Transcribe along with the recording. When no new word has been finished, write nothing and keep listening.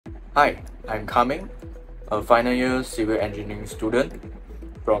Hi, I'm 𝐏𝐤𝐚𝐥, a final year civil engineering student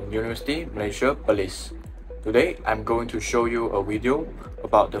from University Malaysia, Perlis. Today, I'm going to show you a video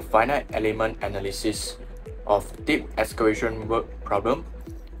about the finite element analysis of deep excavation work problem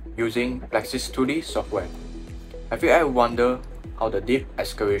using PLAXIS 2D software. Have you ever wondered how the deep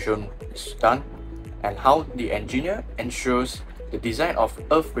excavation is done and how the engineer ensures the design of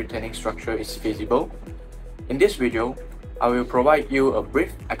earth retaining structure is feasible? In this video, I will provide you a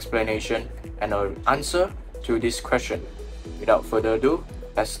brief explanation and an answer to this question. Without further ado,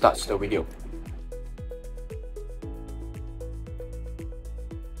 let's start the video.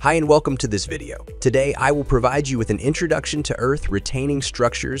 Hi and welcome to this video. Today I will provide you with an introduction to earth retaining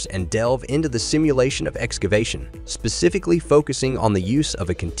structures and delve into the simulation of excavation, specifically focusing on the use of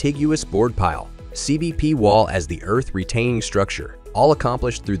a contiguous board pile, CBP wall as the earth retaining structure, all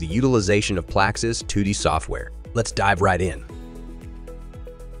accomplished through the utilization of PLAXIS 2D software. Let's dive right in.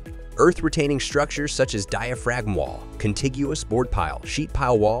 Earth retaining structures such as diaphragm wall, contiguous board pile, sheet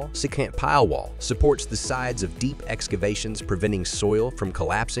pile wall, secant pile wall supports the sides of deep excavations, preventing soil from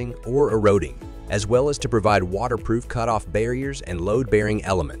collapsing or eroding, as well as to provide waterproof cutoff barriers and load-bearing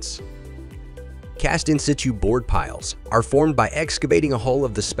elements. Cast in situ board piles are formed by excavating a hole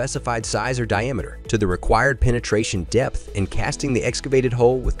of the specified size or diameter to the required penetration depth and casting the excavated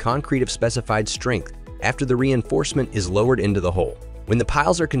hole with concrete of specified strength after the reinforcement is lowered into the hole. When the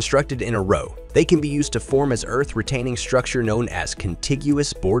piles are constructed in a row, they can be used to form as earth retaining structure known as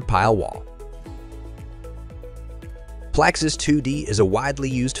contiguous board pile wall. PLAXIS 2D is a widely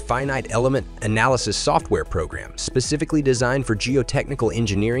used finite element analysis software program specifically designed for geotechnical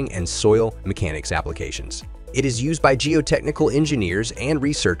engineering and soil mechanics applications. It is used by geotechnical engineers and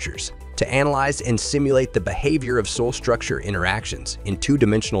researchers to analyze and simulate the behavior of soil structure interactions in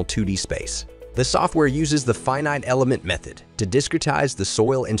two-dimensional 2D space. The software uses the finite element method to discretize the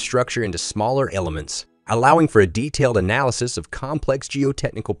soil and structure into smaller elements, allowing for a detailed analysis of complex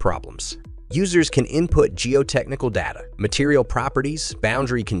geotechnical problems. Users can input geotechnical data, material properties,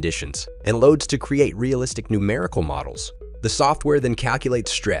 boundary conditions, and loads to create realistic numerical models. The software then calculates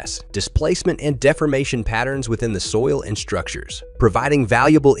stress, displacement, and deformation patterns within the soil and structures, providing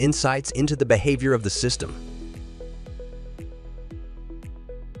valuable insights into the behavior of the system.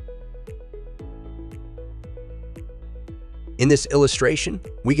 In this illustration,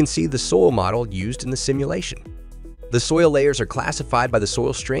 we can see the soil model used in the simulation. The soil layers are classified by the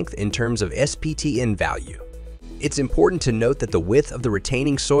soil strength in terms of SPTN value. It's important to note that the width of the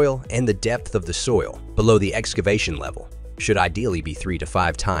retaining soil and the depth of the soil below the excavation level should ideally be 3 to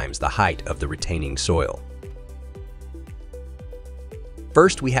 5 times the height of the retaining soil.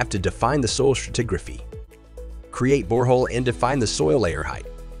 First, we have to define the soil stratigraphy. Create borehole and define the soil layer height.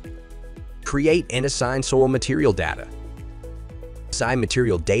 Create and assign soil material data. Assign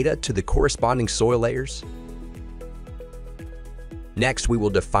material data to the corresponding soil layers. Next, we will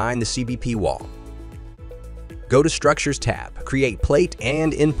define the CBP wall. Go to Structures tab, create plate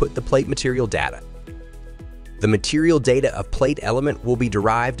and input the plate material data. The material data of plate element will be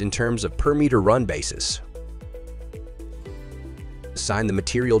derived in terms of per meter run basis. Assign the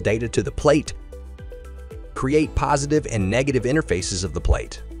material data to the plate. Create positive and negative interfaces of the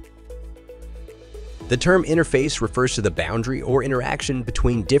plate. The term interface refers to the boundary or interaction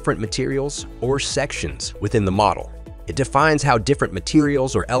between different materials or sections within the model. It defines how different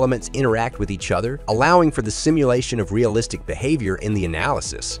materials or elements interact with each other, allowing for the simulation of realistic behavior in the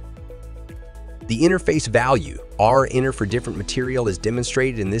analysis. The interface value, R-inter for different material, is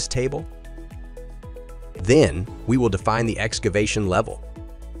demonstrated in this table. Then, we will define the excavation level.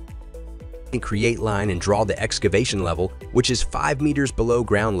 Create line and draw the excavation level, which is 5 meters below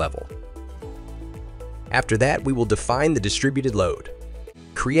ground level. After that, we will define the distributed load.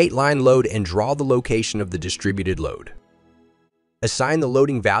 Create line load and draw the location of the distributed load. Assign the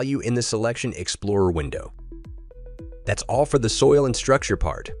loading value in the Selection Explorer window. That's all for the soil and structure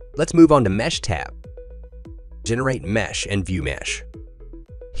part. Let's move on to Mesh tab. Generate mesh and view mesh.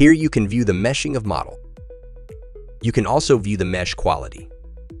 Here you can view the meshing of model. You can also view the mesh quality.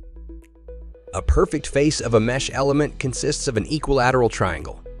 A perfect face of a mesh element consists of an equilateral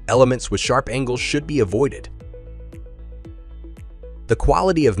triangle. Elements with sharp angles should be avoided. The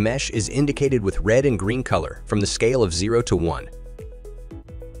quality of mesh is indicated with red and green color from the scale of 0 to 1.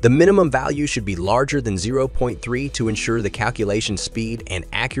 The minimum value should be larger than 0.3 to ensure the calculation speed and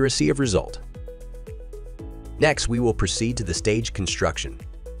accuracy of result. Next, we will proceed to the stage construction.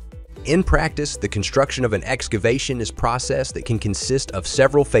 In practice, the construction of an excavation is a process that can consist of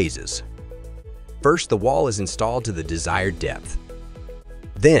several phases. First, the wall is installed to the desired depth.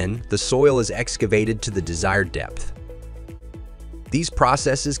 Then, the soil is excavated to the desired depth. These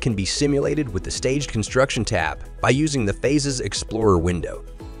processes can be simulated with the Staged Construction tab by using the Phases Explorer window.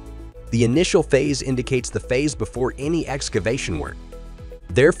 The initial phase indicates the phase before any excavation work.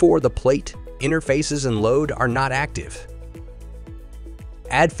 Therefore, the plate, interfaces, and load are not active.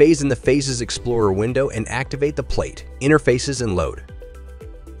 Add phase in the Phases Explorer window and activate the plate, interfaces, and load.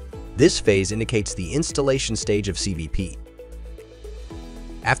 This phase indicates the installation stage of CBP.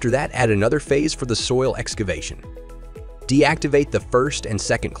 After that, add another phase for the soil excavation. Deactivate the first and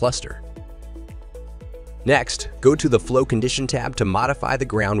second cluster. Next, go to the Flow Condition tab to modify the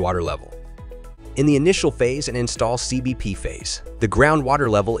groundwater level. In the initial phase and install CBP phase, the groundwater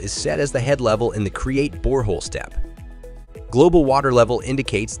level is set as the head level in the Create Borehole step. Global water level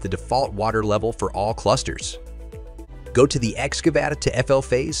indicates the default water level for all clusters. Go to the Excavate to FL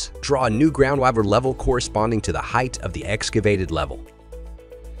phase, draw a new groundwater level corresponding to the height of the excavated level.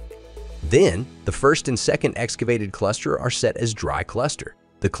 Then, the first and second excavated cluster are set as dry cluster.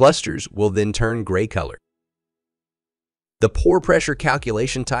 The clusters will then turn gray color. The pore pressure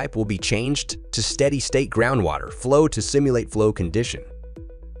calculation type will be changed to steady state groundwater flow to simulate flow condition.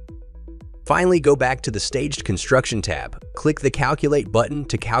 Finally, go back to the Staged Construction tab. Click the Calculate button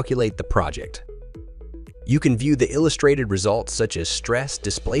to calculate the project. You can view the illustrated results such as stress,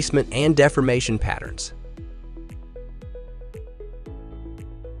 displacement, and deformation patterns.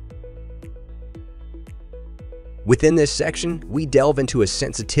 Within this section, we delve into a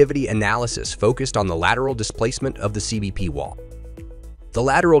sensitivity analysis focused on the lateral displacement of the CBP wall. The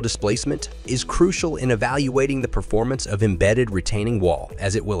lateral displacement is crucial in evaluating the performance of embedded retaining wall,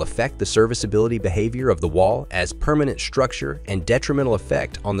 as it will affect the serviceability behavior of the wall as permanent structure and detrimental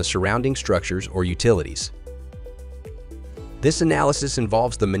effect on the surrounding structures or utilities. This analysis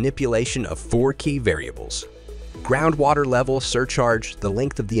involves the manipulation of 4 key variables: groundwater level, surcharge, the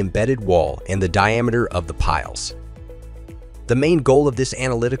length of the embedded wall, and the diameter of the piles. The main goal of this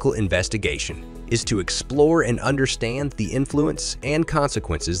analytical investigation is to explore and understand the influence and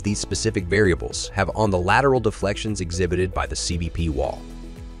consequences these specific variables have on the lateral deflections exhibited by the CBP wall.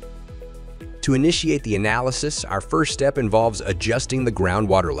 To initiate the analysis, our first step involves adjusting the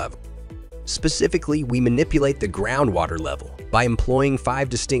groundwater level. Specifically, we manipulate the groundwater level by employing 5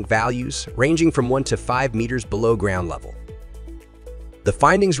 distinct values ranging from 1 to 5 meters below ground level. The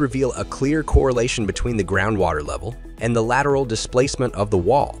findings reveal a clear correlation between the groundwater level and the lateral displacement of the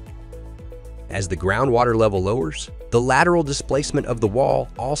wall. As the groundwater level lowers, the lateral displacement of the wall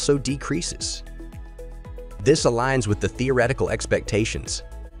also decreases. This aligns with the theoretical expectations.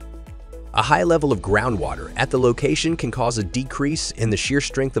 A high level of groundwater at the location can cause a decrease in the shear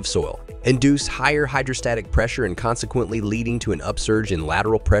strength of soil, induce higher hydrostatic pressure, and consequently leading to an upsurge in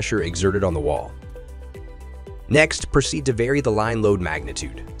lateral pressure exerted on the wall. Next, proceed to vary the line load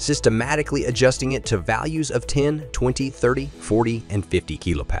magnitude, systematically adjusting it to values of 10, 20, 30, 40, and 50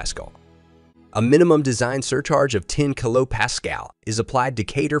 kilopascal. A minimum design surcharge of 10 kilopascal is applied to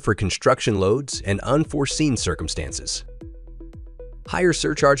cater for construction loads and unforeseen circumstances. Higher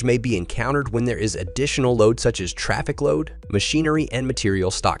surcharge may be encountered when there is additional load such as traffic load, machinery, and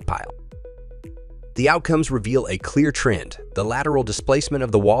material stockpile. The outcomes reveal a clear trend. The lateral displacement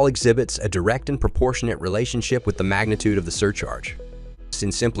of the wall exhibits a direct and proportionate relationship with the magnitude of the surcharge.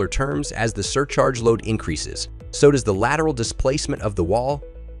 In simpler terms, as the surcharge load increases, so does the lateral displacement of the wall.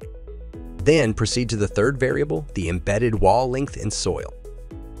 Then proceed to the third variable, the embedded wall length in soil.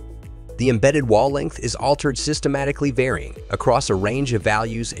 The embedded wall length is altered systematically, varying across a range of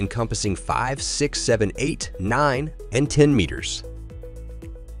values encompassing 5, 6, 7, 8, 9, and 10 meters.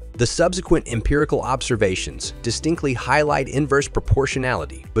 The subsequent empirical observations distinctly highlight inverse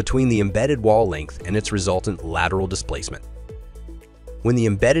proportionality between the embedded wall length and its resultant lateral displacement. When the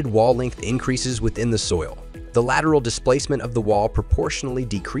embedded wall length increases within the soil, the lateral displacement of the wall proportionally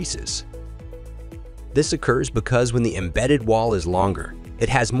decreases. This occurs because when the embedded wall is longer, it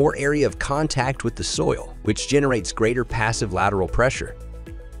has more area of contact with the soil, which generates greater passive lateral pressure.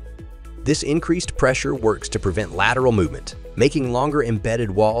 This increased pressure works to prevent lateral movement, making longer embedded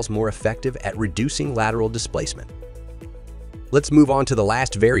walls more effective at reducing lateral displacement. Let's move on to the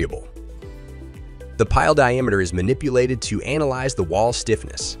last variable. The pile diameter is manipulated to analyze the wall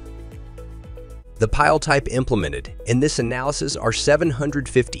stiffness. The pile type implemented in this analysis are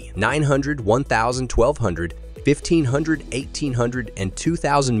 750, 900, 1000, 1200, 1500, 1800, and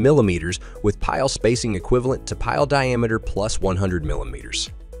 2000 millimeters with pile spacing equivalent to pile diameter plus 100 millimeters.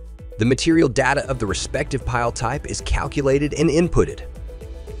 The material data of the respective pile type is calculated and inputted.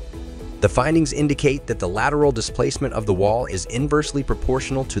 The findings indicate that the lateral displacement of the wall is inversely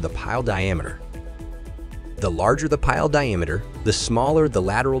proportional to the pile diameter. The larger the pile diameter, the smaller the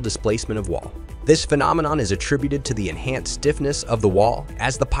lateral displacement of wall. This phenomenon is attributed to the enhanced stiffness of the wall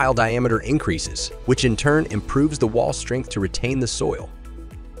as the pile diameter increases, which in turn improves the wall strength to retain the soil.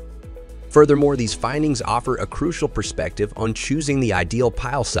 Furthermore, these findings offer a crucial perspective on choosing the ideal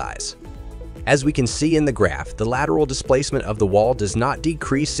pile size. As we can see in the graph, the lateral displacement of the wall does not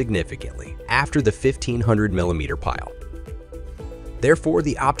decrease significantly after the 1500 mm pile. Therefore,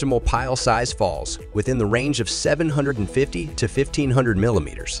 the optimal pile size falls within the range of 750 to 1500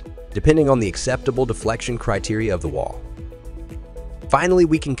 mm, depending on the acceptable deflection criteria of the wall. Finally,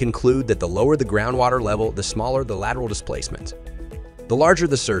 we can conclude that the lower the groundwater level, the smaller the lateral displacement. The larger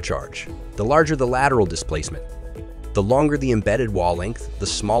the surcharge, the larger the lateral displacement. The longer the embedded wall length, the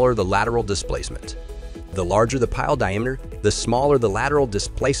smaller the lateral displacement. The larger the pile diameter, the smaller the lateral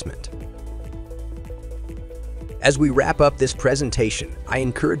displacement. As we wrap up this presentation, I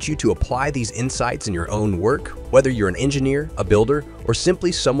encourage you to apply these insights in your own work, whether you're an engineer, a builder, or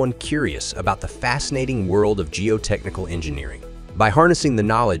simply someone curious about the fascinating world of geotechnical engineering. By harnessing the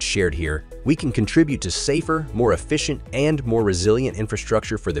knowledge shared here, we can contribute to safer, more efficient, and more resilient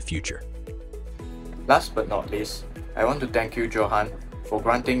infrastructure for the future. Last but not least, I want to thank you, Johan, for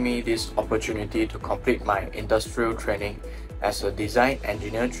granting me this opportunity to complete my industrial training as a design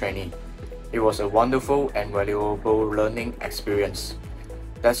engineer trainee. It was a wonderful and valuable learning experience.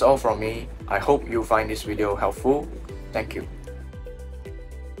 That's all from me. I hope you find this video helpful. Thank you.